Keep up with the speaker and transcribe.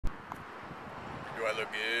Do I look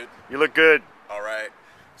good? You look good. All right.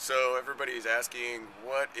 So everybody's asking,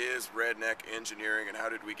 what is redneck engineering and how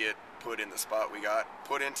did we get put in the spot we got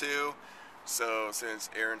put into? So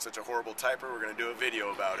since Aaron's such a horrible typer, we're going to do a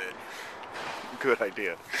video about it. Good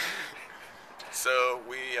idea. So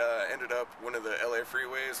we ended up one of the LA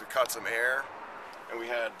freeways. We caught some air, and we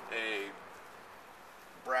had a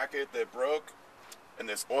bracket that broke, and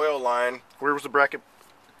this oil line. Where was the bracket?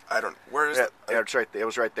 I don't. Where is it? Yeah, it's right. It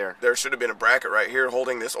was right there. There should have been a bracket right here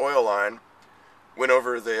holding this oil line. Went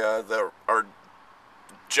over our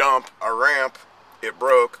jump, our ramp. It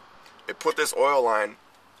broke. It put this oil line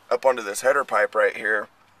up onto this header pipe right here,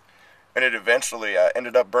 and it eventually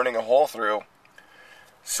ended up burning a hole through.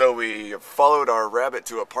 So we followed our rabbit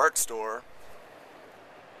to a parts store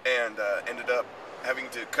and ended up having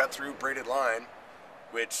to cut through braided line,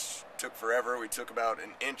 which took forever. We took about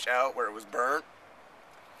an inch out where it was burnt.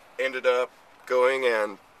 Ended up going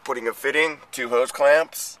and putting a fitting, 2 hose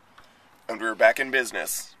clamps, and we were back in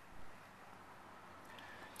business.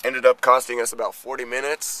 Ended up costing us about 40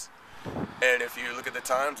 minutes, and if you look at the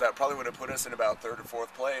times, that probably would have put us in about 3rd or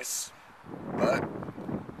 4th place. But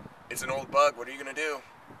it's an old bug. What are you going to do?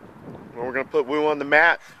 Well, we're going to put Woo on the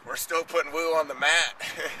mat. We're still putting Woo on the mat.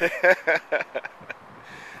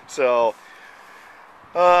 So,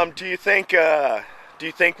 do you think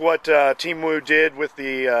what Team Woo did with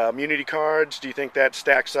the immunity cards, do you think that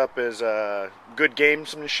stacks up as good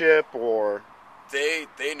gamesmanship, or?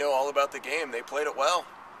 They know all about the game. They played it well.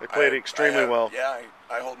 They played it extremely well. Yeah,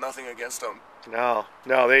 I hold nothing against them. No,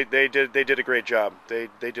 they did a great job. They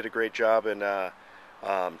did a great job and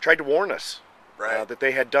tried to warn us that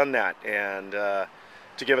they had done that and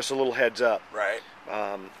to give us a little heads up. Right.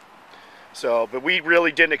 But we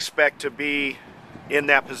really didn't expect to be in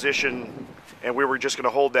that position, and we were just going to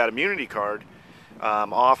hold that immunity card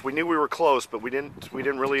off. We knew we were close, but we didn't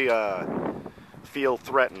really feel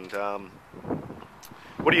threatened.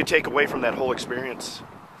 What do you take away from that whole experience?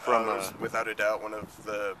 It was without a doubt one of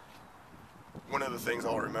the things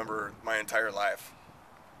I'll remember my entire life.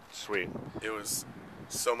 Sweet. It was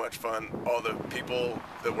so much fun. All the people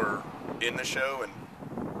that were in the show and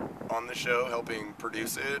on the show helping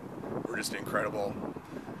produce it were just incredible.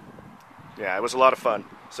 Yeah, it was a lot of fun.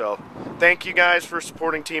 So, thank you guys for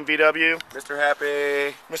supporting Team VW. Mr.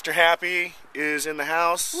 Happy. Mr. Happy is in the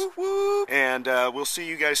house. Whoop, whoop. And we'll see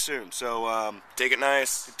you guys soon. So, take it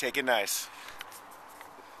nice. Take it nice.